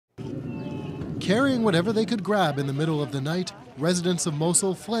Carrying whatever they could grab in the middle of the night, residents of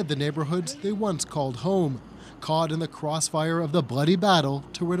Mosul fled the neighborhoods they once called home, caught in the crossfire of the bloody battle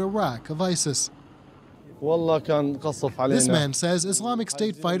to rid Iraq of ISIS. This man says Islamic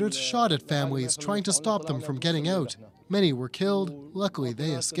State fighters shot at families trying to stop them from getting out. Many were killed. Luckily,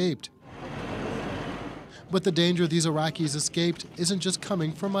 they escaped. But the danger these Iraqis escaped isn't just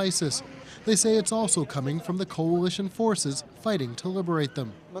coming from ISIS. They say it's also coming from the coalition forces fighting to liberate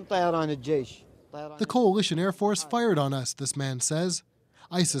them. The coalition air force fired on us, this man says.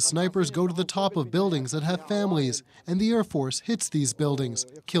 ISIS snipers go to the top of buildings that have families, and the air force hits these buildings,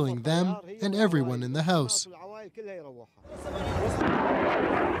 killing them and everyone in the house.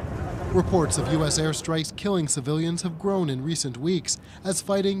 Reports of U.S. airstrikes killing civilians have grown in recent weeks as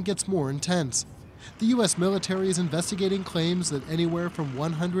fighting gets more intense. The U.S. military is investigating claims that anywhere from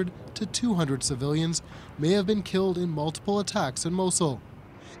 100 to 200 civilians may have been killed in multiple attacks in Mosul.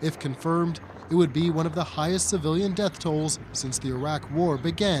 If confirmed, it would be one of the highest civilian death tolls since the Iraq War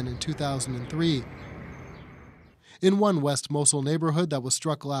began in 2003. In one West Mosul neighborhood that was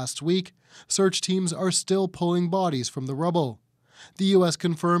struck last week, search teams are still pulling bodies from the rubble. The U.S.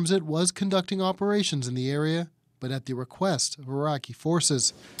 confirms it was conducting operations in the area, but at the request of Iraqi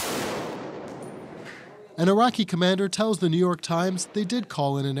forces. An Iraqi commander tells the New York Times they did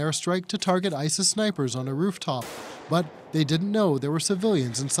call in an airstrike to target ISIS snipers on a rooftop, but they didn't know there were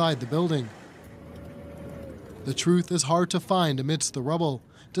civilians inside the building. The truth is hard to find amidst the rubble.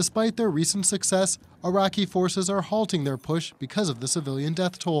 Despite their recent success, Iraqi forces are halting their push because of the civilian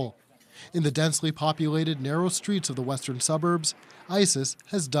death toll. In the densely populated narrow streets of the western suburbs, ISIS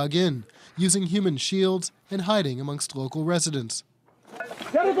has dug in, using human shields and hiding amongst local residents.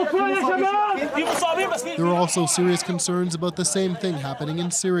 There are also serious concerns about the same thing happening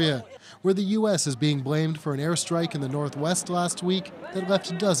in Syria, where the U.S. is being blamed for an airstrike in the northwest last week that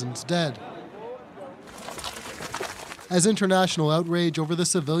left dozens dead. As international outrage over the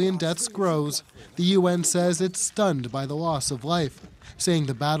civilian deaths grows, the UN says it's stunned by the loss of life, saying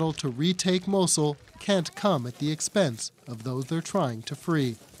the battle to retake Mosul can't come at the expense of those they're trying to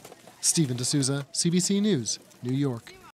free. Stephen D'Souza, CBC News, New York.